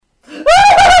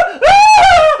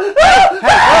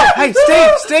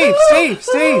Steve!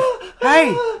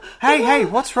 Hey,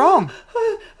 what's wrong?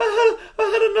 I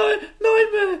had a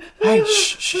nightmare. Hey,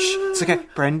 shh. It's okay.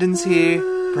 Brendan's here.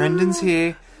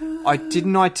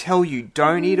 Didn't I tell you,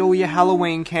 don't eat all your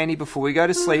Halloween candy before we go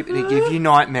to sleep, it'll give you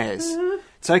nightmares.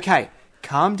 It's okay.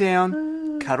 Calm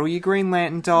down, cuddle your Green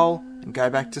Lantern doll, and go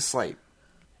back to sleep.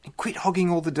 And quit hogging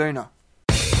all the doona.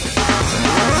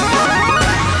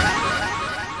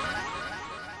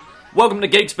 Welcome to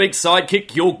Geek Speak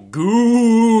Sidekick, your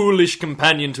ghoulish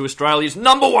companion to Australia's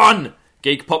 #1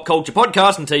 geek pop culture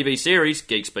podcast and TV series,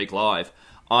 Geek Speak Live.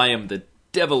 I am the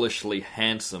devilishly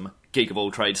handsome geek of all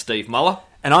trades, Steve Muller.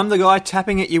 And I'm the guy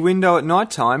tapping at your window at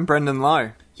night time, Brendan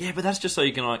Lowe. Yeah, but that's just so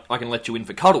I can let you in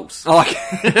for cuddles. Oh,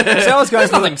 so I was going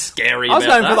There's nothing scary I was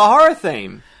about going for the horror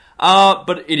theme.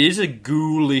 But it is a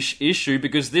ghoulish issue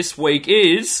because this week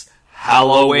is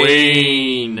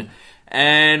Halloween.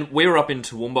 And we were up in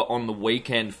Toowoomba on the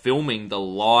weekend filming the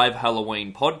live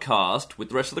Halloween podcast with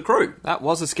the rest of the crew. That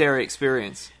was a scary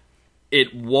experience.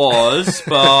 It was,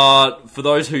 but for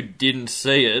those who didn't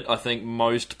see it, I think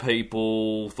most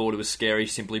people thought it was scary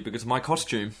simply because of my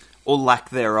costume. Or lack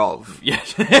thereof.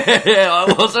 Yes,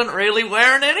 I wasn't really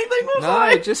wearing anything, was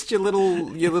I? No, just your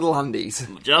little undies.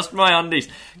 Just my undies.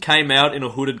 Came out in a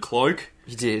hooded cloak.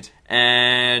 You did.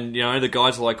 And, you know, the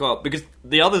guys were like, oh, because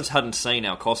the others hadn't seen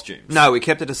our costumes. No, we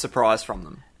kept it a surprise from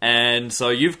them. And so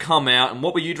you've come out, and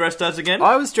what were you dressed as again?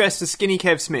 I was dressed as Skinny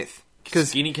Kev Smith.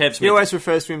 Skinny Kev Smith. He always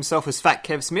refers to himself as Fat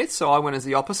Kev Smith, so I went as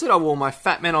the opposite. I wore my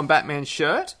Fat Man on Batman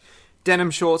shirt,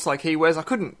 denim shorts like he wears. I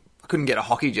couldn't get a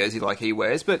hockey jersey like he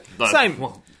wears, but same.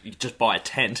 Well, you just buy a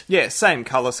tent. Yeah, same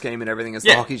colour scheme and everything as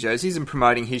the hockey jerseys, and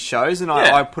promoting his shows. And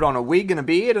I put on a wig and a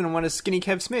beard and went as Skinny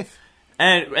Kev Smith.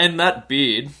 And that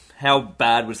beard, how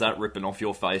bad was that ripping off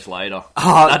your face later?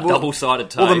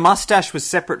 Double-sided tape. Well, the mustache was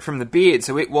separate from the beard,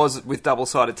 so it was with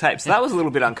double-sided tape. So that was a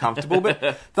little bit uncomfortable.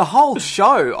 But the whole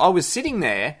show, I was sitting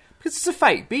there, because it's a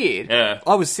fake beard. Yeah.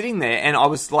 I was sitting there, and I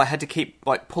was had to keep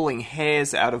pulling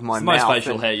hairs out of my mouth. It's the most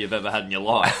facial hair you've ever had in your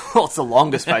life. Well, it's the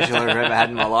longest facial hair I've ever had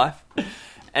in my life.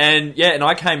 And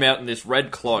I came out in this red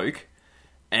cloak.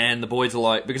 And the boys are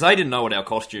like, because they didn't know what our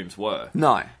costumes were.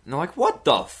 No. And they're like, what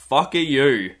the fuck are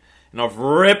you? And I've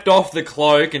ripped off the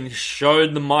cloak and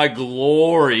showed them my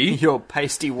glory. Your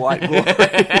pasty white glory.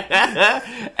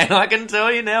 And I can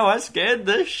tell you now, I scared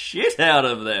the shit out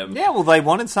of them. Yeah, well, they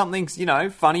wanted something,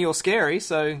 funny or scary,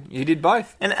 so you did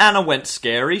both. And Anna went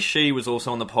scary. She was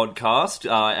also on the podcast,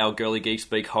 our Girly Geek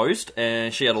Speak host,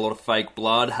 and she had a lot of fake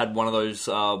blood, had one of those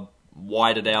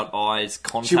whited out eyes,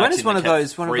 contacts. She went as one of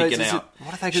those. What are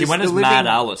they? She went as Mad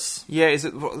Alice. Yeah, is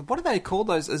it? What do they call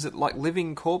those? Is it like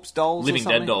living corpse dolls? Living or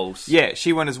something? dead dolls. Yeah,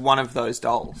 she went as one of those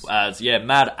dolls.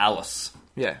 Mad Alice.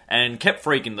 Yeah, and kept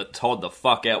freaking Todd the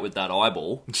fuck out with that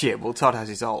eyeball. Yeah, well, Todd has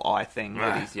his whole eye thing.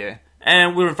 Yeah.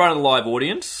 And we were in front of the live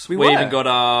audience. We even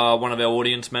got one of our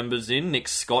audience members in, Nick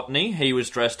Scottney. He was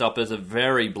dressed up as a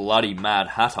very bloody Mad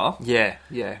Hatter. Yeah.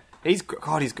 He's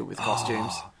good with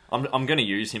costumes. I'm going to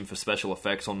use him for special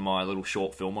effects on my little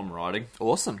short film I'm writing.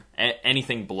 Awesome.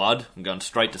 Anything blood, I'm going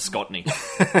straight to Scottney.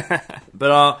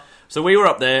 But, so we were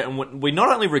up there, and we not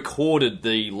only recorded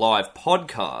the live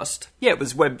podcast... Yeah, it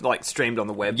was streamed on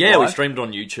the web. Yeah, live. we streamed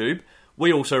on YouTube.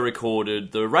 We also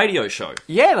recorded the radio show.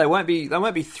 Yeah, they won't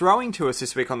be throwing to us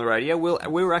this week on the radio.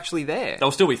 We were actually there.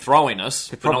 They'll still be throwing us,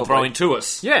 but not throwing to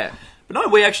us. Yeah. But no,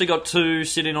 we actually got to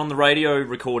sit in on the radio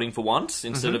recording for once,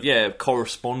 instead of,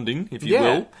 corresponding, if you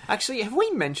will. Actually, have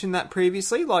we mentioned that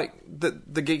previously?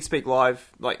 The Geek Speak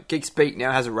Live, Geek Speak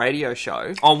now has a radio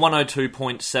show. On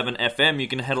 102.7 FM, you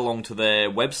can head along to their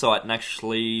website and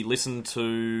actually listen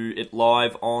to it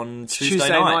live on Tuesday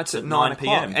nights at 9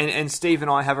 p.m. And Steve and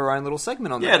I have our own little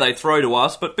segment on that. Yeah, they throw to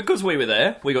us, but because we were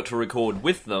there, we got to record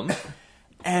with them.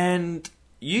 And...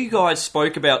 you guys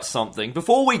spoke about something.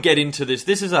 Before we get into this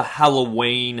is a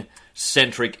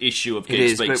Halloween-centric issue of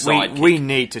Geek Speak Sidekick. We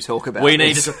need to talk about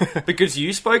this. Because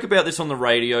you spoke about this on the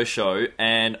radio show,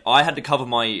 and I had to cover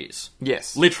my ears.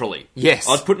 Yes. Literally. Yes.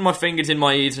 I was putting my fingers in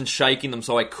my ears and shaking them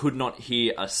so I could not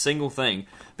hear a single thing,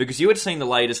 because you had seen the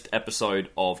latest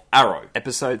episode of Arrow.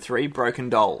 Episode 3,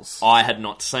 Broken Dolls. I had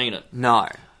not seen it. No.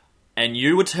 And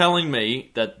you were telling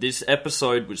me that this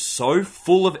episode was so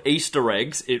full of Easter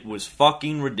eggs, it was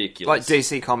fucking ridiculous. Like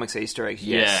DC Comics Easter eggs,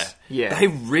 yes. Yeah. They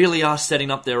really are setting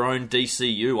up their own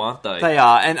DCU, aren't they? They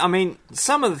are. And, I mean,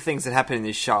 some of the things that happen in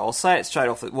this show, I'll say it straight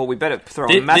off. Well, we better throw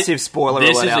a massive spoiler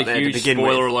alert out there to begin with. This is a huge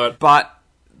spoiler alert. But,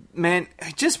 man,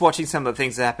 just watching some of the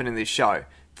things that happen in this show,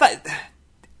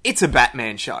 it's a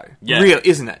Batman show. Yeah. Real,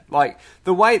 isn't it?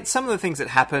 The way, some of the things that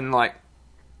happen,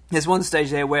 there's one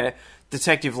stage there where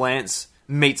Detective Lance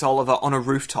meets Oliver on a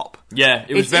rooftop. Yeah,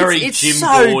 it was very Jim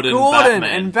so Gordon Gordon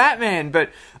Batman. and Batman.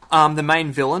 But the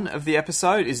main villain of the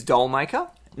episode is Dollmaker.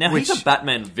 Now, he's a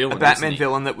Batman villain, Batman isn't he?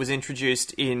 villain that was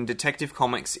introduced in Detective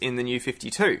Comics in the New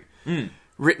 52.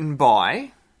 Written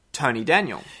by Tony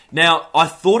Daniel. Now, I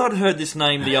thought I'd heard this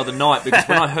name the other night, because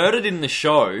when I heard it in the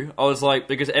show, I was like,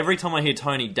 because every time I hear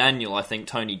Tony Daniel, I think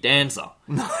Tony Danza.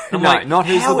 No, not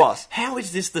Who's the Boss. How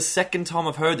is this the second time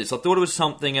I've heard this? I thought it was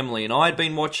something Emily and I had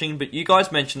been watching, but you guys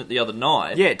mentioned it the other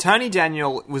night. Yeah, Tony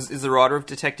Daniel is the writer of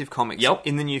Detective Comics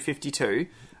in the New 52,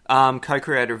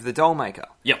 co-creator of The Dollmaker.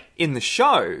 Yep. In the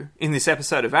show, in this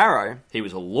episode of Arrow... He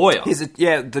was a lawyer.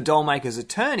 The Dollmaker's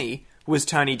attorney was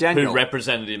Tony Daniel. Who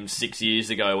represented him 6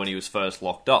 years ago when he was first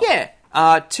locked up.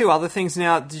 Yeah. Two other things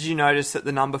now. Did you notice that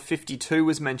the number 52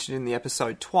 was mentioned in the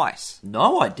episode twice?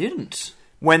 No, I didn't.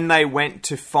 When they went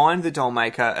to find the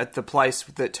Dollmaker at the place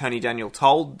that Tony Daniel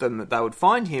told them that they would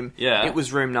find him, it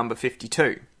was room number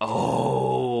 52.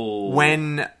 Oh.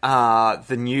 When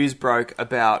the news broke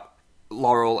about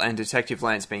Laurel and Detective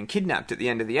Lance being kidnapped at the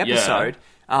end of the episode...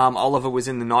 Oliver was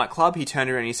in the nightclub. He turned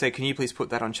around and he said, "Can you please put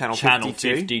that on Channel 52? Channel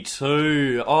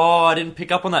 52. Oh, I didn't pick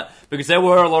up on that. Because there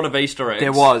were a lot of Easter eggs.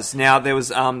 There was. Now, there was.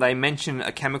 They mention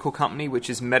a chemical company, which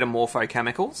is Metamorpho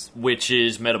Chemicals. Which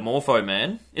is Metamorpho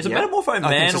Man. Is it Yep. Metamorpho I think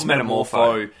Man it's or just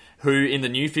Metamorpho, who in the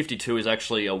New 52 is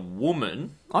actually a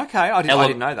woman? Okay, I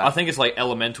didn't know that. I think it's like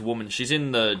Elemental Woman. She's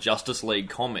in the Justice League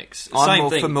comics. I'm Same more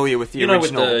thing. familiar with the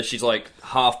original. original. She's like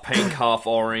half pink, half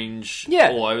orange,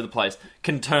 Yeah. all over the place.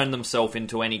 Can turn themselves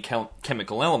into any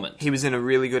chemical element. He was in a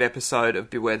really good episode of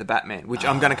Beware the Batman, which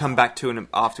I'm going to come back to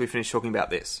after we finish talking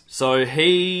about this. So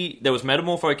there was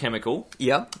Metamorpho Chemical.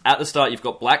 Yeah. At the start, you've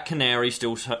got Black Canary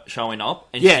still showing up.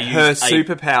 And Yeah, she her used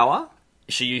superpower...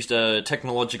 She used a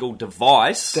technological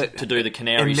device to do the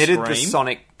canary emitted scream. the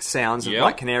sonic sounds that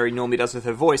Black Canary normally does with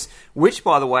her voice, which,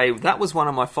 by the way, that was one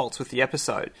of my faults with the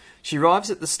episode. She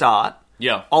arrives at the start.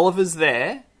 Yeah. Oliver's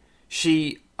there.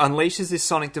 She unleashes this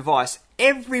sonic device.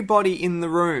 Everybody in the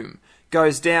room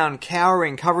goes down,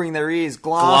 cowering, covering their ears,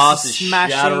 glass is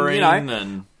smashing, shattering,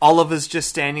 and Oliver's just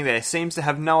standing there. Seems to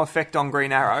have no effect on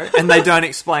Green Arrow, and they don't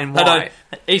explain why.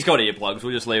 He's got earplugs,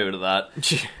 we'll just leave it at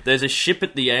that. There's a ship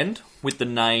at the end with the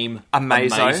name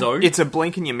Amazo. It's a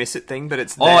blink and you miss it thing, but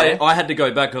it's there. I had to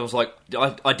go back, I was like,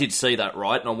 I did see that,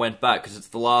 right? And I went back, because it's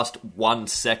the last 1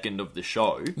 second of the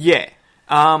show. Yeah.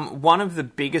 One of the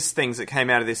biggest things that came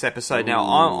out of this episode, now,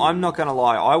 I'm not going to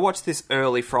lie, I watched this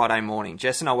early Friday morning.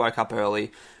 Jess and I woke up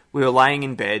early. We were laying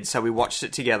in bed, so we watched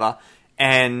it together.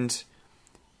 And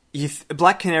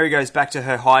Black Canary goes back to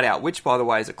her hideout, which, by the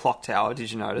way, is a clock tower.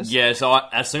 Did you notice? Yeah, so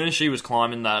as soon as she was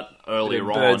climbing that earlier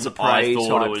on, Birds of Prey I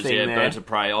thought it was there. Birds of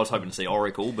Prey. I was hoping to see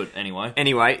Oracle, but anyway.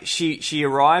 Anyway, she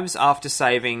arrives after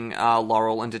saving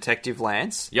Laurel and Detective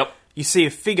Lance. Yep. You see a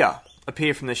figure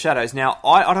appear from the shadows. Now,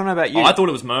 I don't know about you. I thought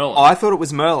it was Merlin. I thought it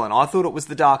was Merlin. I thought it was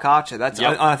the Dark Archer.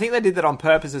 Yep. I think they did that on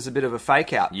purpose as a bit of a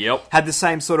fake out. Yep. Had the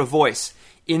same sort of voice.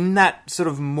 In that sort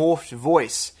of morphed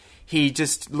voice, he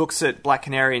just looks at Black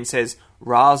Canary and says,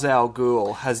 "Ra's al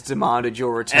Ghul has demanded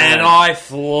your return." And I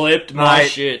flipped my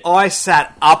Mate, shit. I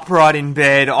sat upright in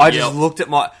bed. I just looked at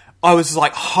I was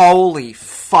like, holy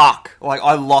fuck. Like,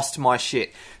 I lost my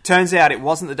shit. Turns out it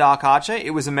wasn't the Dark Archer,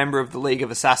 it was a member of the League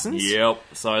of Assassins. Yep,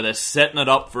 so they're setting it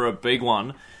up for a big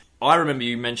one. I remember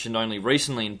you mentioned only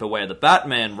recently in Beware the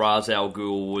Batman, Ra's al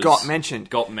Ghul Got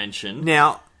mentioned.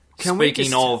 Now,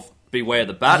 speaking of Beware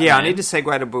the Batman... Yeah, I need to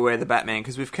segue to Beware the Batman,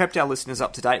 because we've kept our listeners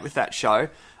up to date with that show.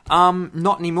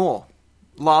 Not anymore.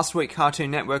 Last week,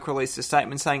 Cartoon Network released a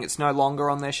statement saying it's no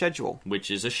longer on their schedule. Which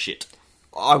is a shit.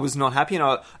 I was not happy.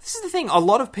 This is the thing. A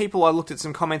lot of people, I looked at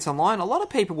some comments online, a lot of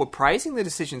people were praising the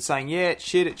decision, saying, yeah, it's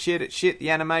shit, the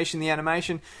animation. I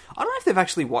don't know if they've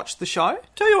actually watched the show.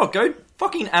 Tell you what, go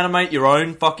fucking animate your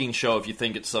own fucking show if you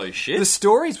think it's so shit. The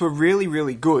stories were really,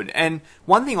 really good. And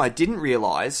one thing I didn't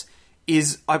realise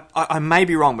is, I may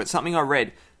be wrong, but something I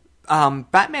read,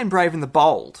 Batman Brave and the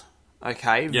Bold...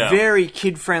 Okay, very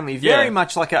kid-friendly, very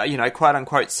much like a,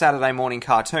 quote-unquote Saturday morning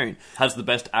cartoon. Has the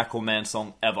best Aquaman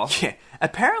song ever. Yeah.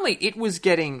 Apparently, it was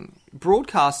getting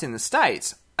broadcast in the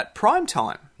States at prime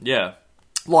time. Yeah.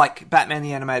 Like Batman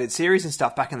the Animated Series and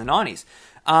stuff back in the 90s.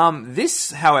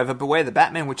 This, however, Beware the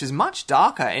Batman, which is much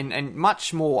darker and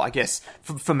much more, I guess,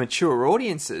 for mature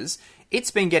audiences,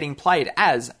 it's been getting played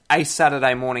as a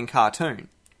Saturday morning cartoon.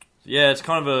 Yeah, it's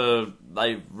kind of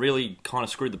they really kind of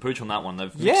screwed the pooch on that one.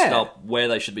 They've mixed up where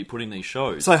they should be putting these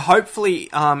shows. So hopefully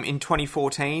in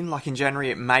 2014, like in January,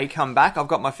 it may come back. I've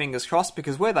got my fingers crossed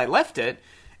because where they left it,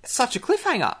 it's such a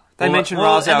cliffhanger. They mentioned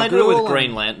Ra's al and they do it Ghul with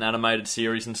Green Lantern animated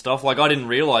series and stuff. Like, I didn't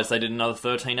realise they did another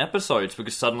 13 episodes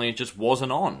because suddenly it just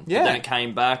wasn't on. Yeah. But then it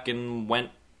came back and went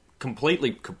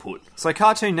completely kaput. So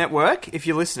Cartoon Network, if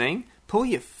you're listening, pull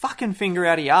your fucking finger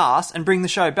out of your ass and bring the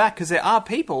show back, because there are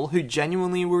people who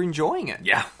genuinely were enjoying it.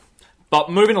 Yeah.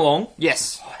 But moving along,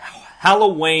 Yes.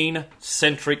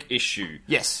 Halloween-centric issue.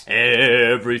 Yes.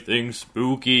 Everything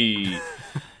spooky.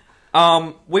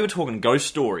 We were talking ghost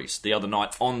stories the other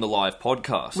night on the live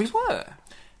podcast. We were.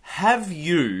 Have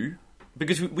you...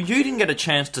 Because you didn't get a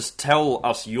chance to tell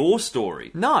us your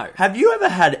story. No. Have you ever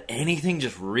had anything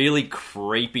just really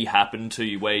creepy happen to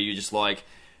you where you're just like,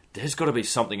 there's got to be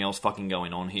something else fucking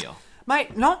going on here?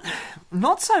 Mate, not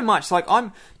so much. Like,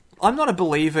 I'm not a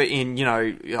believer in,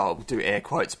 I'll do air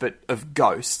quotes, but of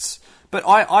ghosts. But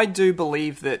I do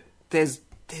believe that there's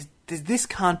this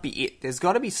can't be it. There's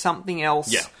got to be something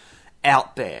else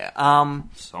out there.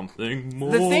 Something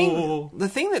more. The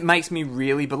thing that makes me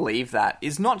really believe that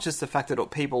is not just the fact that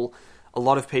a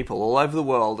lot of people all over the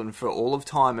world and for all of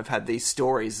time have had these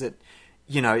stories that,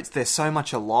 they're so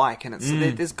much alike, and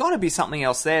there's got to be something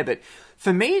else there. But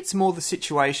for me, it's more the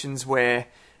situations where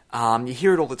you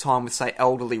hear it all the time with, say,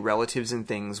 elderly relatives and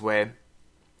things where,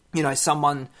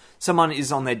 someone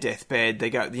is on their deathbed, they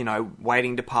go,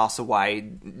 waiting to pass away.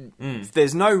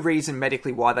 There's no reason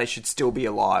medically why they should still be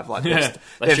alive. Like, they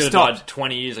they've should have died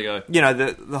 20 years ago.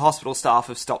 The hospital staff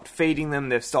have stopped feeding them.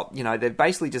 They've stopped, they're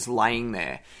basically just laying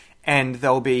there. And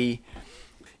there'll be,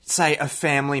 say, a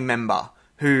family member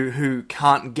who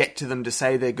can't get to them to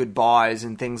say their goodbyes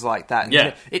and things like that.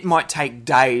 And it might take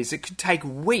days. It could take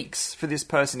weeks for this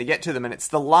person to get to them. And it's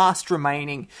the last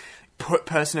remaining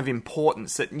person of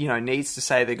importance that needs to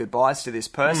say their goodbyes to this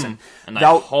person, and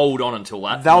they'll hold on until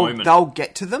that moment. They'll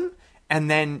get to them, and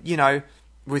then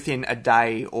within a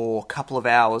day or a couple of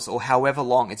hours or however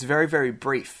long, it's very, very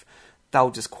brief, they'll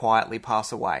just quietly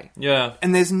pass away. Yeah,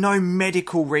 and there's no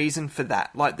medical reason for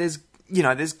that. Like, there's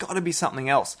got to be something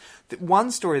else.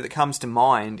 One story that comes to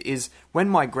mind is when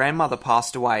my grandmother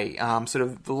passed away, sort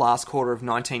of the last quarter of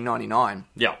 1999.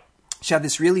 Yeah. She had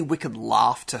this really wicked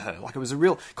laugh to her. Like, it was a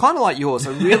real... Kind of like yours.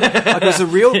 It was a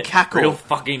real cackle. Real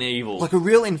fucking evil. Like a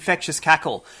real infectious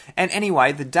cackle. And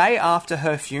anyway, the day after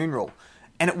her funeral,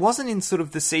 and it wasn't in sort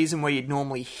of the season where you'd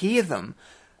normally hear them,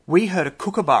 we heard a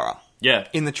kookaburra. Yeah.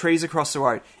 In the trees across the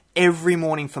road. Every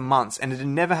morning for months. And it had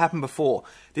never happened before.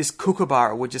 This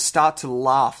kookaburra would just start to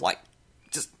laugh, like...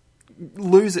 just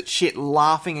lose its shit,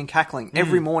 laughing and cackling.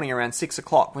 Every morning around 6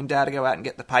 o'clock when Dad would go out and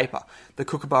get the paper. The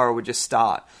kookaburra would just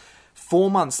start.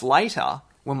 4 months later,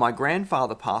 when my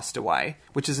grandfather passed away,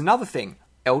 which is another thing,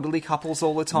 elderly couples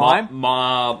all the time.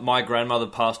 My grandmother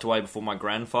passed away before my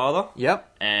grandfather.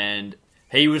 Yep. And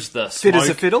he was the fit as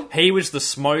a fiddle. He was the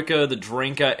smoker, the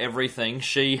drinker, everything.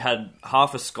 She had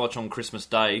half a scotch on Christmas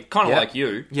Day, kind of like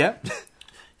you. Yep.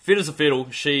 Fit as a fiddle.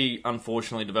 She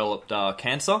unfortunately developed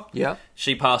cancer. Yep.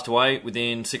 She passed away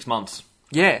within 6 months.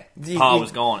 Yeah, Pa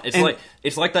was gone.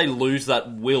 It's like they lose that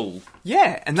will.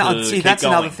 Yeah, and that's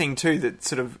going. another thing too that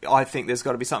sort of I think there's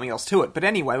got to be something else to it. But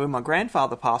anyway, when my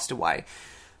grandfather passed away,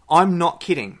 I'm not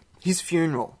kidding. His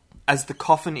funeral, as the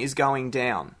coffin is going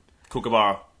down,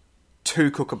 Kookaburra.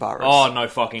 2 kookaburras. Oh, no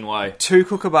fucking way. 2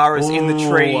 kookaburras in the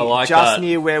tree, I like just that.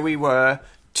 near where we were.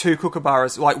 2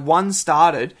 kookaburras. Like, one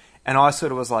started. And I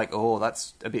sort of was like, oh,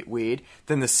 that's a bit weird.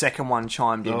 Then the second one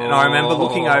chimed in. And I remember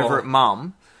looking over at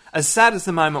Mum. As sad as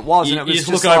the moment was, and it was you just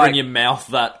just look over like, in your mouth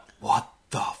that, what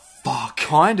the fuck?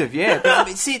 kind of, yeah. But I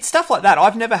mean, see, it's stuff like that.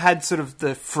 I've never had sort of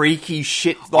the freaky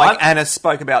shit like Anna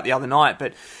spoke about the other night,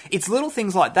 but it's little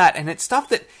things like that, and it's stuff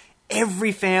that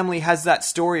every family has that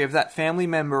story of that family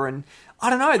member, and I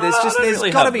don't know, there's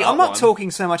really got to be, I'm not one.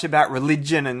 talking so much about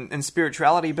religion and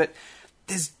spirituality, but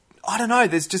there's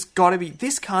just got to be,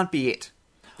 this can't be it.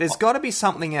 There's got to be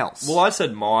something else. Well, I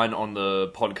said mine on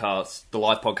the podcast, the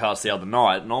live podcast the other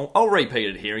night, and I'll repeat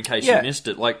it here in case you missed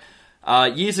it. Like,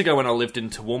 years ago when I lived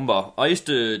in Toowoomba, I used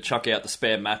to chuck out the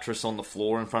spare mattress on the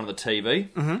floor in front of the TV.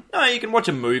 Mm-hmm. No, you can watch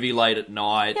a movie late at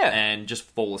night and just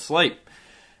fall asleep.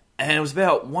 And it was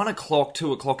about 1 o'clock,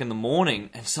 2 o'clock in the morning,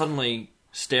 and suddenly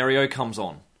stereo comes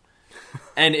on.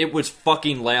 And it was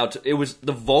fucking loud.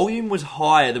 The volume was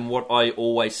higher than what I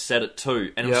always set it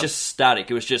to, and it was just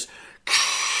static. It was just...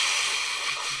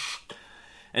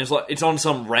 And it's like, it's on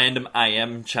some random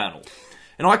AM channel.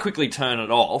 And I quickly turn it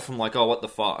off. I'm like, oh, what the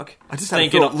fuck? I just had a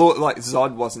thought, like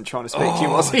Zod wasn't trying to speak to you,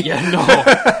 was he? Yeah,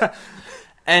 no.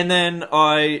 And then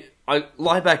I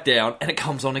lie back down, and it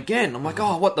comes on again. I'm like,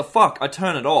 oh, what the fuck? I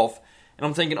turn it off, and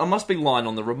I'm thinking, I must be lying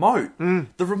on the remote.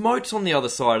 The remote's on the other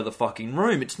side of the fucking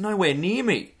room. It's nowhere near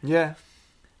me. Yeah.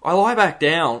 I lie back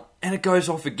down, and it goes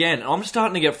off again. I'm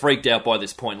starting to get freaked out by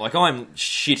this point. Like, I'm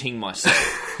shitting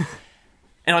myself.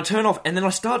 And I turn off, and then I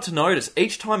start to notice,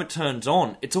 each time it turns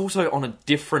on, it's also on a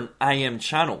different AM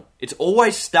channel. It's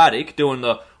always static, doing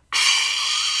the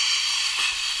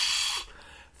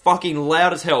fucking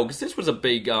loud as hell, because this was a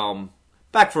big,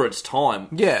 back for its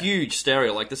time, huge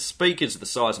stereo, like the speakers are the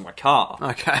size of my car.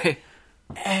 Okay.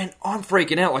 And I'm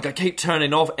freaking out, like I keep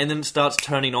turning off, and then it starts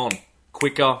turning on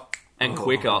quicker and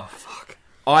quicker. Fuck.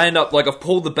 I end up, like, I've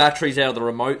pulled the batteries out of the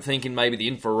remote, thinking maybe the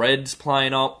infrared's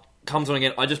playing up. Comes on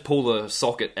again, I just pull the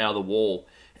socket out of the wall,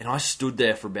 and I stood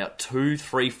there for about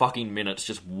 2-3 fucking minutes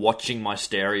just watching my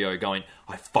stereo going,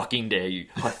 I fucking dare you.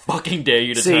 I fucking dare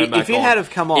you to turn back on. if it had have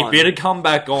come on... If it had come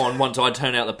back on once I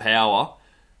turned out the power,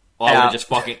 I would have just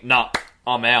fucking... Nah,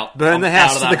 I'm out. Burn the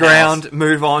house to the ground,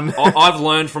 move on. I've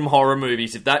learned from horror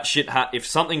movies, if that shit... if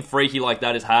something freaky like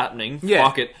that is happening,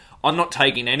 fuck it. I'm not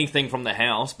taking anything from the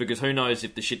house, because who knows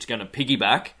if the shit's going to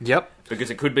piggyback. Yep.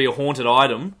 Because it could be a haunted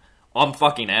item. I'm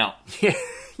fucking out.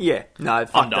 Yeah. No,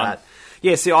 fuck I'm done. that.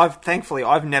 Yeah, see, thankfully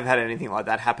I've never had anything like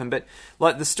that happen, but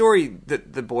like the story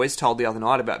that the boys told the other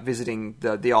night about visiting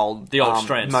the old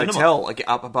Strand motel Cinema. like,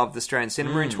 up above the Strand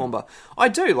Cinema in Toowoomba. I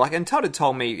do, like, and Todd had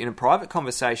told me in a private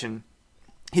conversation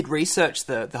he'd researched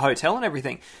the hotel and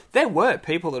everything. There were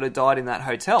people that had died in that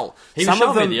hotel. He was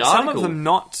showing me the article. Some of them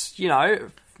not,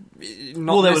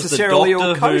 not there necessarily was the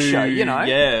all doctor kosher,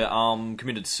 who,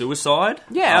 committed suicide.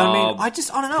 Yeah, I mean, I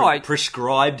don't know.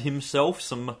 Prescribed himself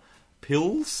some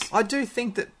pills. I do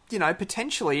think that,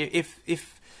 potentially,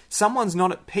 if someone's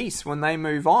not at peace when they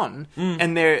move on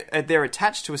and they're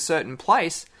attached to a certain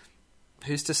place,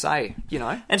 who's to say,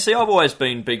 And see, I've always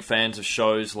been big fans of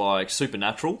shows like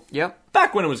Supernatural. Yep.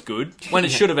 Back when it was good, when it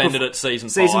should have ended at season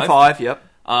 5. Season 5, yep.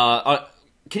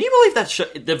 Can you believe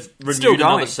that they've renewed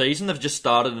another season? They've just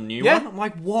started a new one? I'm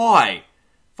like, why?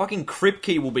 Fucking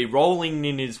Kripke will be rolling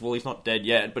in his... Well, he's not dead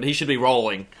yet, but he should be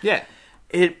rolling. Yeah.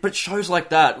 But shows like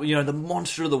that, the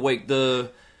Monster of the Week,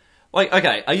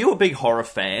 okay, are you a big horror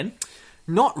fan?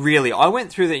 Not really. I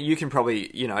went through that. You can probably,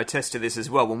 attest to this as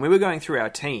well. When we were going through our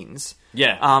teens...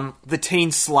 Yeah. The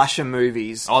teen slasher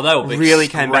movies... Oh, they were big. Really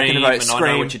came back into vogue. Scream.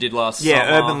 I Know What You Did Last Summer.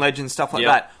 Yeah, Urban Legend, stuff like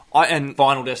that.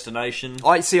 Final Destination.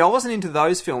 I wasn't into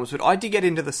those films, but I did get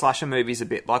into the slasher movies a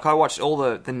bit. Like, I watched all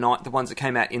the ones that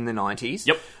came out in the 90s.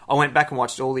 Yep. I went back and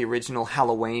watched all the original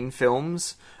Halloween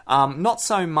films. Not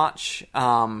so much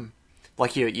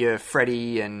like your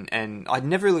Freddy and I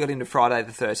never really got into Friday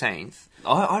the 13th.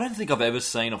 I don't think I've ever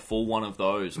seen a full one of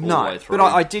those all the way through. But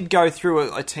I did go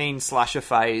through a teen slasher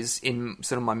phase in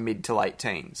sort of my mid to late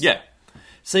teens. Yeah.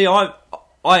 See, I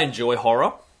enjoy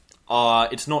horror.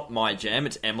 It's not my jam,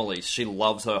 it's Emily's. She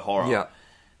loves her horror. Yeah.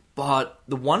 But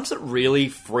the ones that really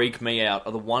freak me out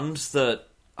are the ones that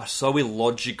are so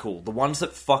illogical. The ones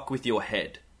that fuck with your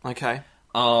head. Okay.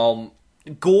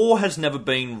 Gore has never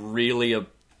been really a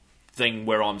thing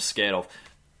where I'm scared of.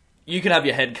 You can have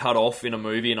your head cut off in a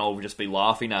movie and I'll just be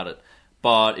laughing at it.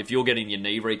 But if you're getting your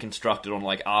knee reconstructed on,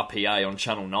 like, RPA on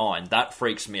Channel 9, that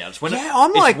freaks me out. It's when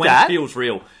it feels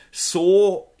real.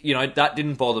 Saw, that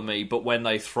didn't bother me, but when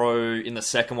they in the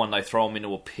second one, they throw them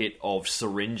into a pit of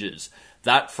syringes.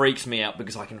 That freaks me out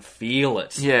because I can feel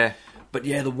it. Yeah. But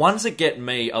yeah, the ones that get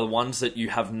me are the ones that you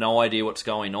have no idea what's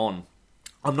going on.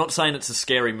 I'm not saying it's a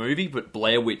scary movie, but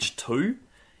Blair Witch 2...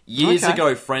 Years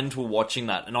ago, friends were watching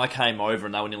that, and I came over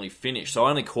and they were nearly finished, so I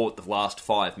only caught the last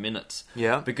 5 minutes.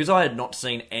 Yeah. Because I had not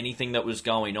seen anything that was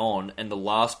going on, and the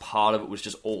last part of it was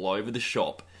just all over the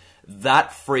shop.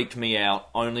 That freaked me out,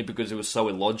 only because it was so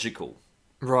illogical.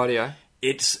 Rightio.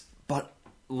 But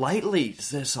lately,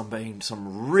 there's been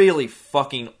some really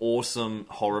fucking awesome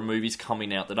horror movies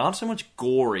coming out that aren't so much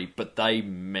gory, but they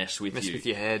mess with you. Mess with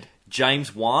your head.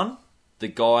 James Wan...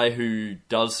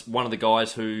 one of the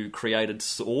guys who created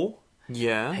Saw.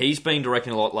 Yeah. He's been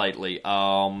directing a lot lately.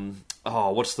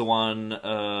 What's the one?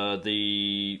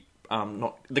 The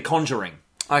Conjuring.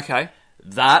 Okay.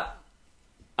 That,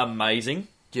 amazing.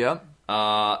 Yeah.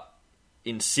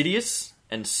 Insidious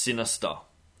and Sinister.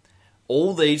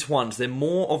 All these ones, they're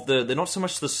not so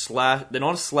much they're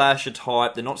not a slasher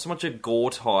type, they're not so much a gore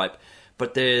type,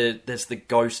 but there's the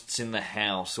ghosts in the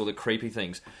house or the creepy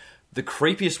things. The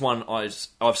creepiest one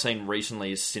I've seen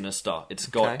recently is Sinister. It's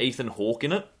got Ethan Hawke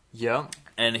in it. Yeah.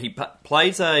 And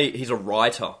he's a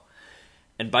writer.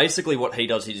 And basically what he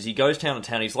does is he goes town to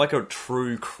town. He's like a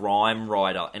true crime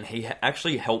writer. And he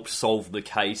actually helps solve the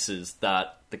cases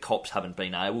that the cops haven't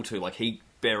been able to. Like, he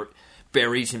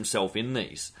buries himself in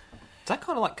these. Is that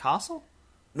kind of like Castle?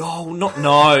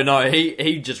 No.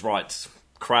 He just writes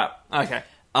crap. Okay.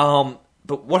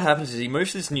 But what happens is he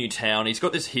moves to this new town. He's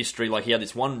got this history. Like, he had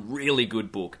this one really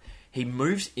good book. He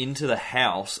moves into the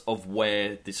house of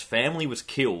where this family was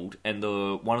killed and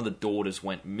one of the daughters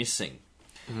went missing.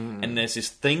 And there's this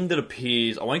thing that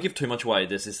appears... I won't give too much away.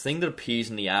 There's this thing that appears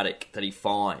in the attic that he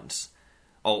finds.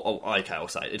 I'll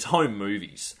say it. It's home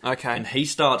movies. Okay. And he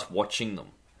starts watching them.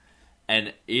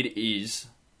 And it is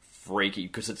freaky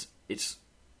because it's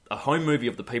a home movie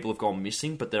of the people who've gone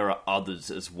missing, but there are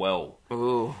others as well.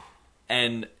 Ooh.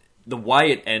 And the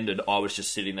way it ended, I was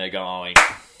just sitting there going,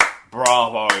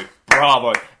 bravo,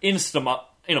 bravo. In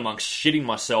amongst shitting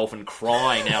myself and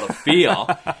crying out of fear.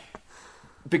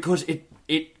 Because it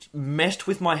messed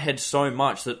with my head so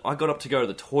much that I got up to go to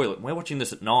the toilet. And we're watching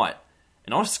this at night.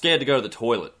 And I was scared to go to the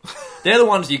toilet. They're the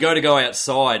ones you go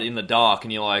outside in the dark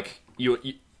and you're like...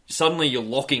 Suddenly you're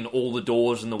locking all the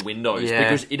doors and the windows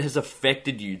because it has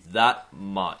affected you that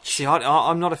much. See,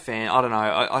 I'm not a fan. I don't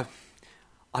know.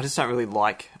 I just don't really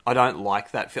like... I don't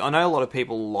like that film. I know a lot of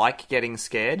people like getting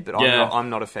scared, but I'm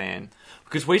not a fan.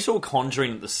 Because we saw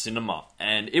Conjuring at the cinema,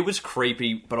 and it was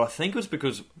creepy, but I think it was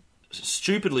because...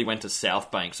 stupidly went to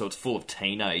South Bank, so it's full of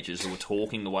teenagers who were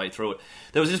talking the way through it.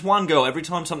 There was this one girl, every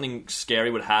time something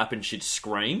scary would happen, she'd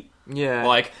scream. Yeah.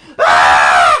 Like,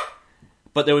 ah!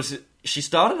 But there was... She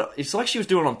started... It's like she was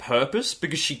doing it on purpose,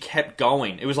 because she kept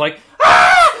going. It was like...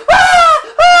 Ah!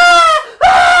 Ah! Ah!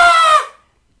 Ah!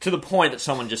 To the point that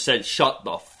someone just said, shut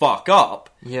the fuck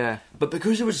up. Yeah. But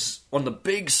because it was on the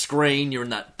big screen, you're in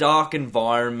that dark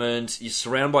environment, you're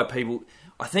surrounded by people...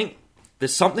 I think...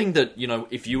 There's something that,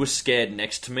 if you were scared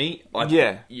next to me,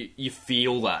 you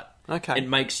feel that. Okay. It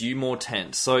makes you more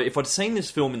tense. So if I'd seen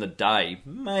this film in the day,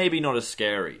 maybe not as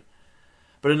scary.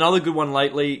 But another good one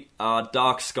lately,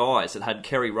 Dark Skies. It had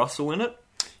Kerry Russell in it.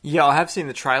 Yeah, I have seen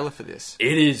the trailer for this.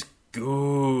 It is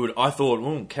good. I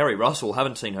thought, Kerry Russell,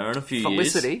 haven't seen her in a few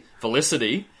years.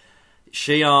 Felicity.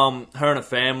 She, her and her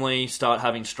family start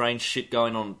having strange shit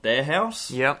going on at their house.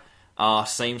 Yep.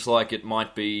 Seems like it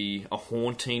might be a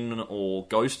haunting or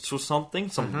ghosts or something.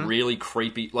 Some really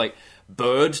creepy, like,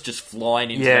 birds just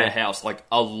flying into their house. Like,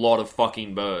 a lot of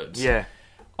fucking birds. Yeah.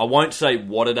 I won't say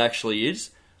what it actually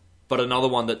is, but another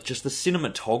one that just the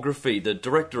cinematography, the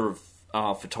director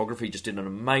of photography just did an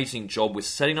amazing job with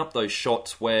setting up those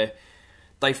shots where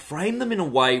they frame them in a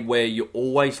way where you're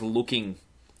always looking...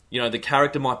 the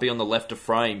character might be on the left of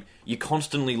frame. You're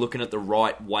constantly looking at the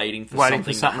right, waiting for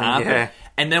something to happen. Yeah.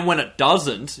 And then when it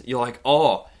doesn't, you're like,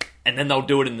 oh... And then they'll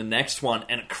do it in the next one,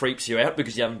 and it creeps you out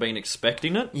because you haven't been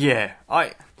expecting it. Yeah.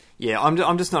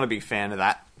 I'm just not a big fan of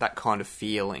that kind of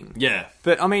feeling. Yeah.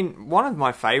 But, I mean, one of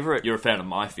my favourite... You're a fan of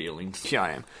my feelings. Yeah,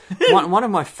 I am. one of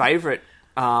my favourite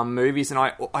movies, and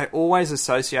I always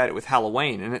associate it with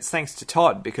Halloween, and it's thanks to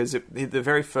Todd, because the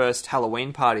very first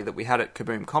Halloween party that we had at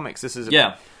Kaboom Comics, this is...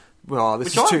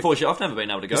 Which unfortunately, I've never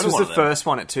been able to go to one of them. This was the first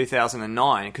one at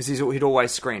 2009, because he'd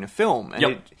always screen a film, and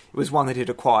it was one that he'd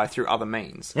acquire through other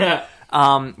means. Yeah.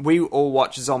 We all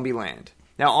watched Zombieland.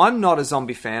 Now, I'm not a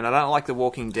zombie fan. I don't like The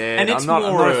Walking Dead. And I'm not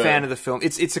a fan of the film.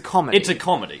 It's a comedy. It's a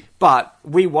comedy. But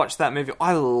we watched that movie.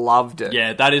 I loved it.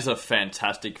 Yeah, that is a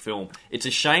fantastic film. It's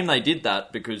a shame they did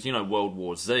that because, World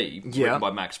War Z, written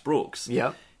by Max Brooks.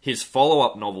 Yeah. His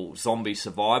follow-up novel, Zombie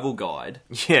Survival Guide...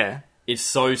 Yeah.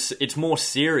 It's more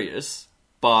serious,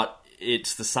 but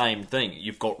it's the same thing.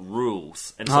 You've got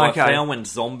rules. And so I found when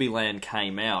Zombieland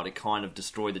came out, it kind of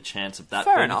destroyed the chance of that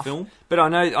being a film. But I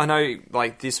know,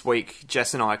 like, this week,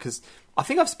 Jess and I, because I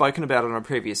think I've spoken about it on a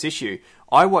previous issue,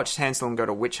 I watched Hansel and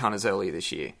Gretel Witch Hunters earlier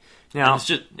this year. Now,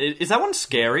 is that one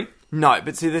scary? No,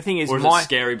 but see, the thing is... Or is it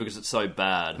scary because it's so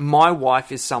bad? My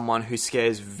wife is someone who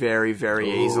scares very, very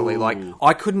easily. Like,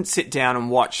 I couldn't sit down and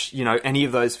watch, any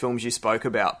of those films you spoke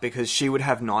about because she would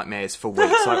have nightmares for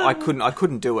weeks. I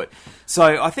couldn't do it.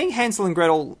 So I think Hansel and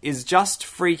Gretel is just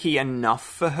freaky enough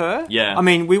for her. Yeah. I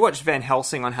mean, we watched Van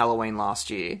Helsing on Halloween last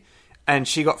year. And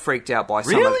she got freaked out by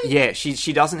some of it. Yeah,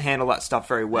 she doesn't handle that stuff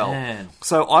very well. Man.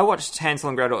 So I watched Hansel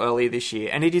and Gretel earlier this year,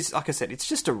 and it is, like I said, it's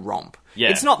just a romp. Yeah.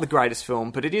 It's not the greatest film,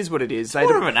 but it is what it is.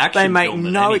 More of an action They make film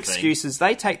than no anything. excuses.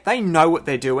 They know what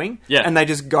they're doing, and they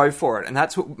just go for it. And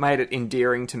that's what made it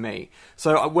endearing to me.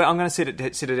 So I'm going to sit it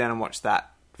down and watch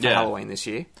that for Halloween this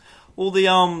year. Well,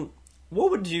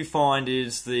 what would you find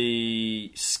is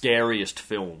the scariest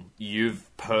film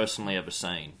you've personally ever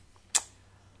seen?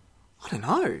 I don't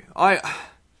know.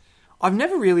 I've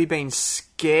never really been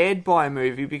scared by a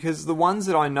movie because the ones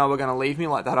that I know are going to leave me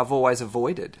like that, I've always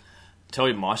avoided. I'll tell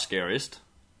you my scariest,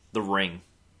 The Ring.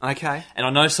 Okay. And I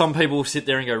know some people will sit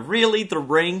there and go, really, The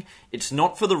Ring? It's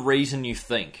not for the reason you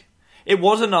think. It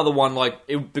was another one,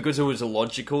 because it was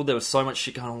illogical. There was so much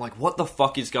shit going on, like, what the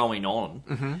fuck is going on?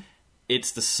 Mm-hmm.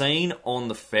 It's the scene on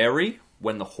the ferry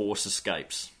when the horse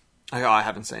escapes. I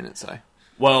haven't seen it, so...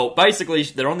 Well, basically,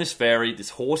 they're on this ferry,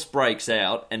 this horse breaks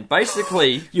out, and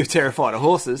basically... You're terrified of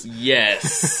horses.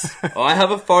 Yes. I have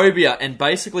a phobia, and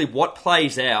basically what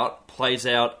plays out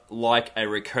like a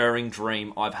recurring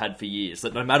dream I've had for years.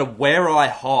 That no matter where I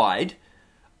hide,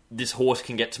 this horse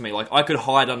can get to me. Like, I could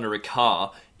hide under a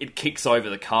car, it kicks over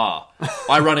the car.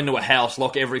 I run into a house,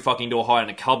 lock every fucking door, hide in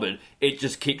a cupboard, it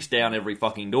just kicks down every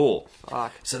fucking door.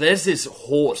 Fuck. So there's this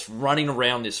horse running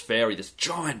around this ferry, this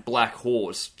giant black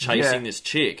horse chasing this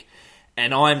chick.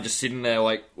 And I'm just sitting there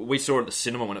like, we saw it at the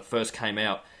cinema when it first came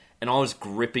out, and I was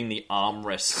gripping the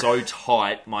armrest so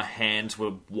tight, my hands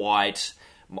were white.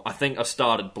 I think I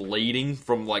started bleeding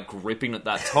from like gripping it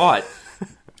that tight.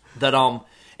 That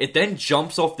it then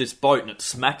jumps off this boat and it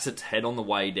smacks its head on the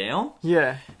way down.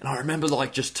 Yeah. And I remember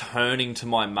like just turning to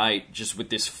my mate just with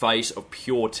this face of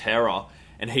pure terror,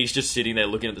 and he's just sitting there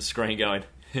looking at the screen going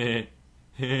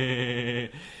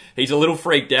he's a little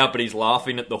freaked out, but he's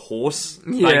laughing at the horse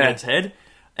banging its head.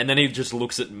 And then he just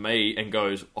looks at me and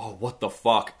goes, "Oh, what the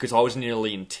fuck?" Because I was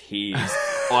nearly in tears.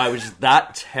 I was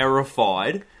that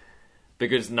terrified.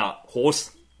 Because,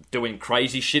 horse doing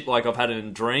crazy shit like I've had in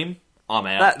a dream, I'm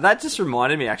out. That just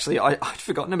reminded me, actually. I'd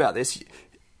forgotten about this.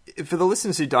 For the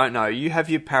listeners who don't know, you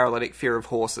have your paralytic fear of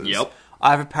horses. Yep.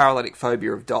 I have a paralytic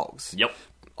phobia of dogs. Yep.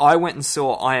 I went and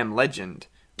saw I Am Legend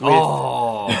with,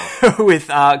 Oh. with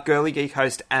Girly Geek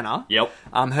host Anna. Yep.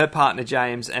 Her partner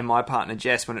James and my partner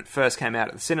Jess when it first came out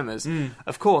at the cinemas.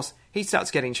 Of course, he starts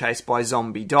getting chased by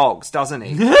zombie dogs, doesn't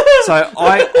he? So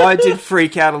I did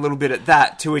freak out a little bit at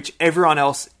that, to which everyone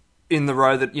else in the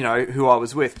row that, who I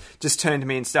was with, just turned to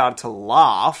me and started to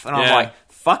laugh. And I'm like,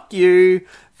 fuck you.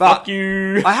 But Fuck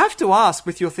you. I have to ask,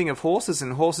 with your thing of horses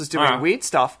and horses doing weird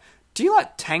stuff, do you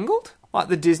like Tangled? Like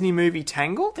the Disney movie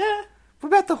Tangled? Yeah. What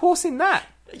about the horse in that?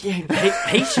 Yeah,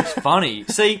 he's just funny.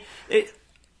 See,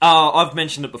 I've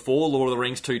mentioned it before, Lord of the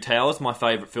Rings 2 Towers, my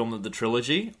favourite film of the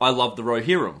trilogy. I love the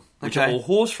Rohirrim, which are all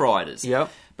horse riders.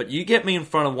 Yep. But you get me in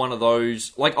front of one of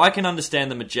those, like, I can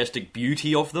understand the majestic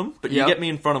beauty of them, but you get me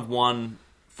in front of one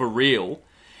for real.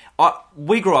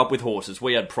 We grew up with horses.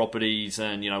 We had properties,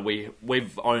 and,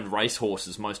 we've owned race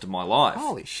horses most of my life.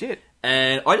 Holy shit.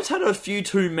 And I just had a few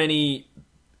too many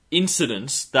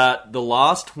incidents that the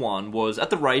last one was at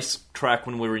the racetrack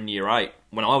when we were in year 8.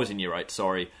 When I was in year 8,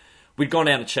 sorry. We'd gone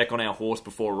down to check on our horse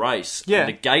before a race. Yeah. And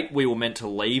the gate we were meant to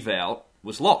leave out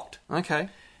was locked. Okay.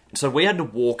 So we had to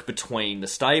walk between the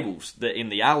stables in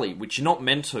the alley, which you're not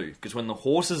meant to, because when the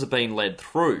horses are being led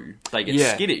through, they get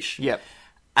skittish. Yep.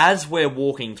 As we're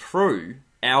walking through,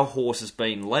 our horse is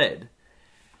being led,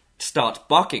 starts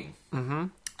bucking. Mm-hmm.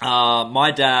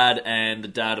 My dad and the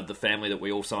dad of the family that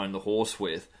we also owned the horse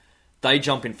with, they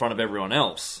jump in front of everyone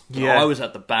else. But I was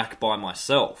at the back by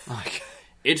myself. Okay.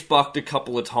 It's bucked a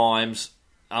couple of times,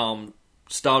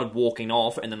 started walking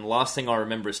off, and then the last thing I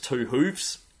remember is 2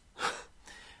 hooves.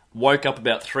 Woke up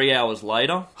about 3 hours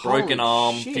later, broken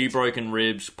arm, few broken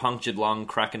ribs, punctured lung,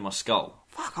 crack in my skull.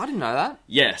 Fuck, I didn't know that.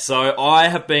 Yeah, so I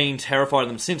have been terrified of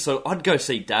them since. So I'd go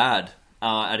see Dad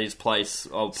at his place,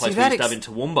 we used to have in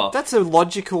Toowoomba. That's a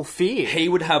logical fear. He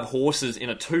would have horses in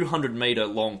a 200-metre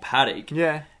long paddock.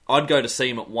 Yeah. I'd go to see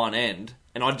him at one end,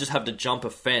 and I'd just have to jump a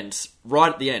fence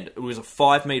right at the end. It was a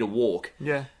 5-metre walk.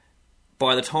 Yeah.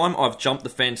 By the time I've jumped the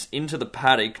fence into the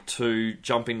paddock to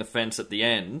jumping the fence at the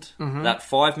end, that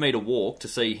 5-metre walk to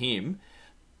see him,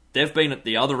 they've been at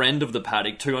the other end of the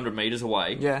paddock, 200 metres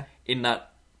away. Yeah. In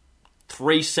that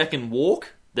 3-second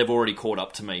walk, they've already caught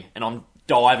up to me, and I'm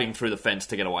diving through the fence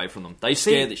to get away from them. They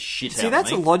scare the shit out of me. See,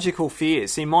 that's a logical fear.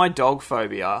 See, my dog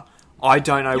phobia, I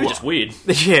don't know You're just weird.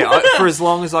 Yeah, for as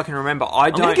long as I can remember, I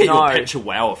don't know. I'm going to get you a pet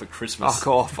chihuahua for Christmas. Fuck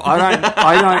off.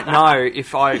 I don't know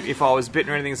if I was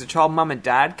bitten or anything as a child. Mum and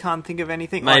Dad can't think of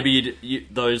anything. Maybe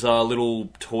those little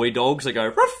toy dogs that go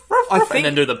ruff, ruff, ruff, and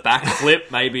then do the backflip.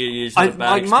 Maybe you had a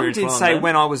bad experience. Mum did say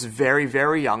when I was very,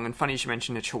 very young, and funny you should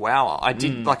mention a chihuahua, I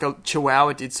did, like a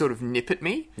chihuahua did sort of nip at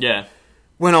me. Yeah.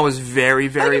 When I was very,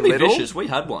 very little. Vicious. We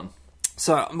had one.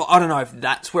 So, I don't know if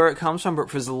that's where it comes from, but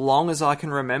for as long as I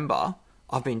can remember,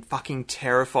 I've been fucking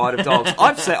terrified of dogs.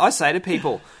 I say to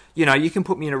people, you can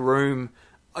put me in a room,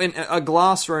 in a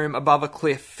glass room above a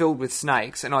cliff filled with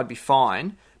snakes, and I'd be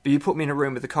fine. But you put me in a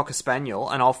room with a Cocker Spaniel,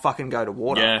 and I'll fucking go to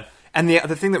water. Yeah. And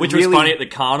the thing that Which really... was funny at the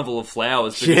Carnival of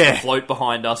Flowers, because the float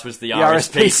behind us was the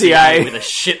RSPCA RSPCA with a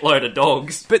shitload of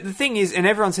dogs. But the thing is, and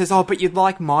everyone says, oh, but you'd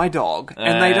like my dog.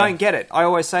 And they don't get it. I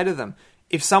always say to them,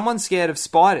 if someone's scared of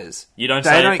spiders... You don't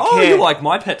say, you like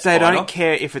my pet spider. They don't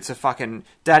care if it's a fucking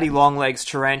daddy longlegs,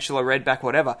 tarantula, redback,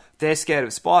 whatever. They're scared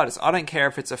of spiders. I don't care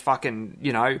if it's a fucking,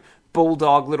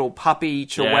 bulldog, little puppy,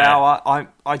 chihuahua.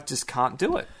 I just can't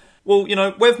do it. Well,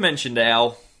 we've mentioned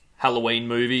our Halloween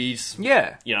movies.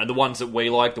 Yeah. The ones that we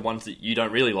like, the ones that you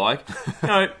don't really like.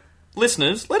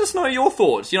 Listeners, let us know your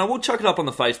thoughts. We'll chuck it up on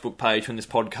the Facebook page when this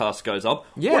podcast goes up.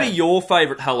 Yeah. What are your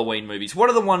favourite Halloween movies? What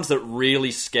are the ones that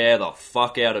really scare the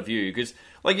fuck out of you? Because,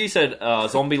 like you said,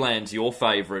 Zombieland's your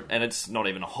favourite, and it's not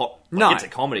even a hot... No. It's a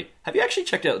comedy. Have you actually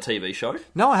checked out the TV show?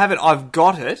 No, I haven't. I've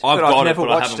got it, but I've never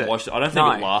watched I haven't watched it. I don't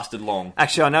think it lasted long.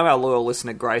 Actually, I know our loyal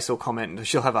listener Grace will comment, and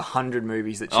she'll have 100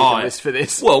 movies that she can list for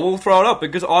this. Well, we'll throw it up,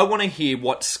 because I want to hear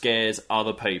what scares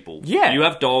other people. Yeah. You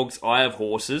have dogs, I have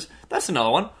horses. That's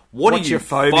another one. What's are you your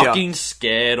phobia? fucking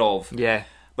scared of? Yeah.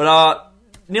 But,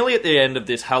 nearly at the end of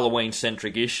this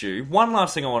Halloween-centric issue, one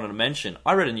last thing I wanted to mention.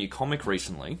 I read a new comic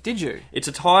recently. Did you? It's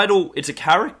a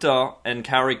character and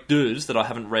characters that I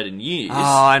haven't read in years. Oh,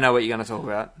 I know what you're going to talk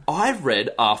about. I've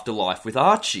read Afterlife with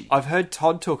Archie. I've heard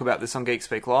Todd talk about this on Geek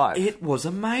Speak Live. It was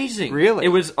amazing. Really?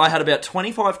 I had about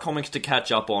 25 comics to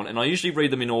catch up on, and I usually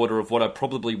read them in order of what I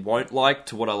probably won't like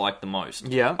to what I like the most.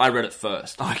 Yeah. I read it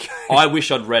first. Okay. I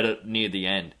wish I'd read it near the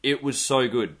end. It was so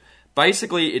good.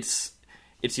 Basically, it's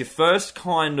your first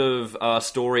kind of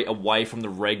story away from the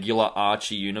regular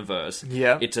Archie universe.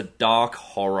 Yeah. It's a dark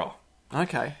horror.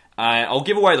 Okay. I'll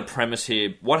give away the premise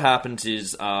here. What happens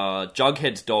is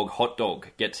Jughead's dog, Hot Dog,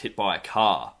 gets hit by a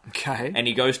car. Okay. And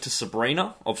he goes to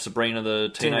Sabrina, of Sabrina the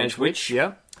Teenage Witch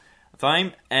yeah.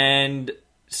 fame, and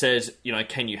says,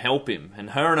 can you help him?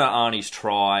 And her and her aunties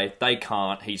try. They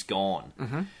can't. He's gone.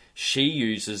 Mm-hmm. She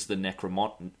uses the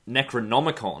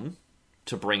Necronomicon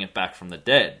to bring it back from the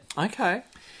dead. Okay.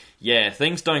 Yeah,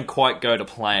 things don't quite go to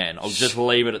plan. I'll just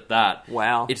leave it at that.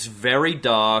 Wow. It's very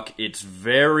dark. It's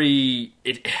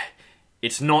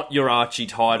not your Archie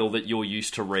title that you're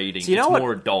used to reading. So it's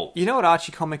more adult. You know what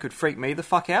Archie comic would freak me the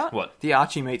fuck out? What? The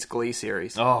Archie Meets Glee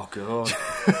series. Oh, God.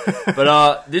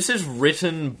 But this is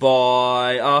written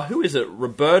by, who is it?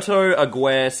 Roberto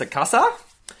Aguirre Sacasa,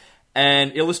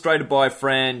 and illustrated by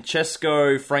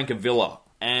Francesco Francavilla.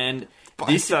 And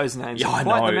those names I are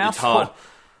quite know, it's hard.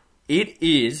 It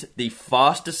is the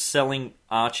fastest selling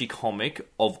Archie comic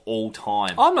of all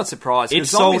time. I'm not surprised, because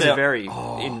It's sold zombies are out- very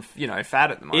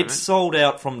fat at the moment. It's sold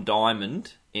out from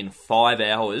Diamond in 5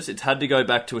 hours. It's had to go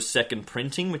back to a second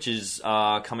printing, which is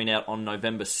coming out on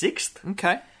November 6th.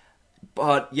 Okay.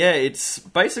 But yeah, it's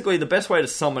basically, the best way to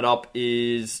sum it up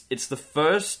is it's the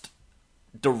first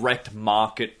direct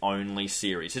market only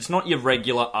series. It's not your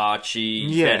regular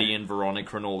Archie, Betty and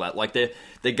Veronica and all that. Like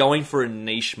they're going for a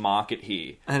niche market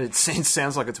here. And it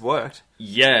sounds like it's worked.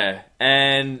 Yeah,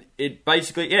 and it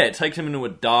basically, it takes them into a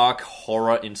dark,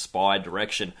 horror-inspired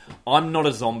direction. I'm not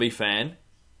a zombie fan.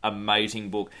 Amazing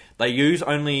book. They use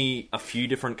only a few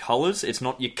different colours. It's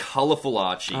not your colourful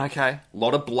Archie. Okay. A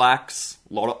lot of blacks,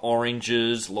 a lot of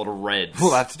oranges, a lot of reds.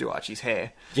 We'll have to do Archie's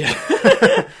hair.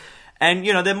 Yeah. And,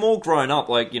 they're more grown up.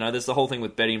 Like, there's the whole thing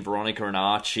with Betty and Veronica and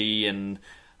Archie and,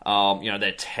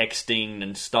 they're texting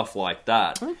and stuff like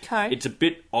that. Okay. It's a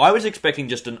bit... I was expecting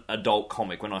just an adult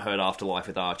comic when I heard Afterlife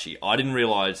with Archie. I didn't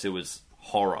realise it was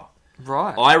horror.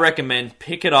 Right. I recommend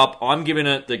pick it up. I'm giving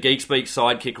it the Geek Speak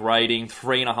Sidekick rating,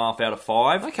 3.5 out of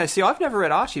 5. Okay, see, I've never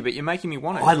read Archie, but you're making me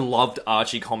want it. I loved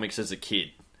Archie comics as a kid.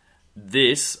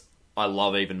 This, I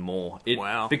love even more.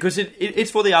 Wow. Because it's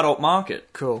for the adult market.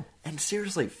 Cool. And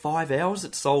seriously, 5 hours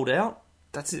it's sold out.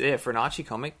 That's for an Archie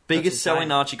comic. Biggest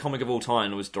selling Archie comic of all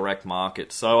time. It was direct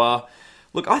market. So,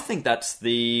 look, I think that's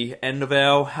the end of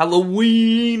our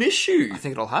Halloween issue. I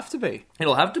think it'll have to be.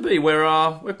 It'll have to be.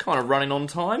 We're kind of running on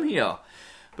time here.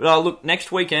 But look,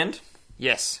 next weekend,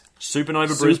 Yes.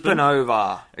 Supernova Brisbane.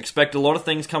 Supernova. Expect a lot of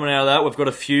things coming out of that. We've got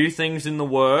a few things in the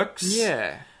works.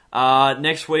 Yeah.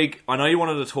 Next week, I know you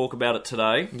wanted to talk about it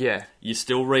today. Yeah. You're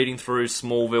still reading through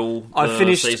Smallville, I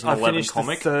finished season 11 the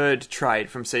comic. third trade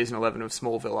from season 11 of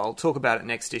Smallville. I'll talk about it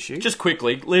next issue. Just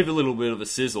quickly, leave a little bit of a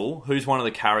sizzle. Who's one of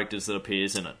the characters that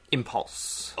appears in it?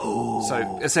 Impulse. Oh.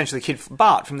 So, essentially Kid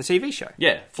Bart from the TV show.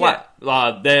 Yeah, Flash.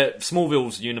 They're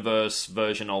Smallville's universe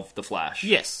version of The Flash.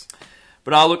 Yes.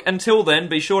 But look, until then,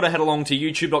 be sure to head along to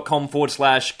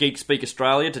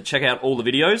youtube.com/GeekSpeakAustralia to check out all the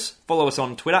videos. Follow us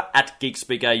on Twitter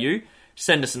 @GeekSpeakAU.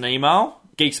 Send us an email,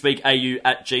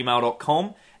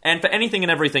 geekspeakau@gmail.com. And for anything and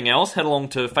everything else, head along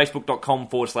to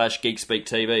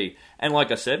facebook.com/GeekSpeakTV. And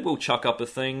like I said, we'll chuck up a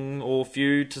thing or a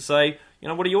few to say,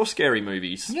 what are your scary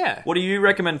movies? Yeah. What do you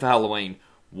recommend for Halloween?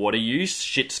 What are you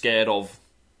shit scared of?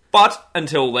 But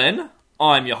until then,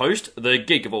 I'm your host, the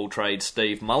geek of all trades,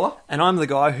 Steve Muller. And I'm the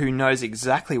guy who knows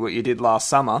exactly what you did last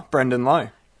summer, Brendan Lowe.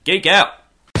 Geek out!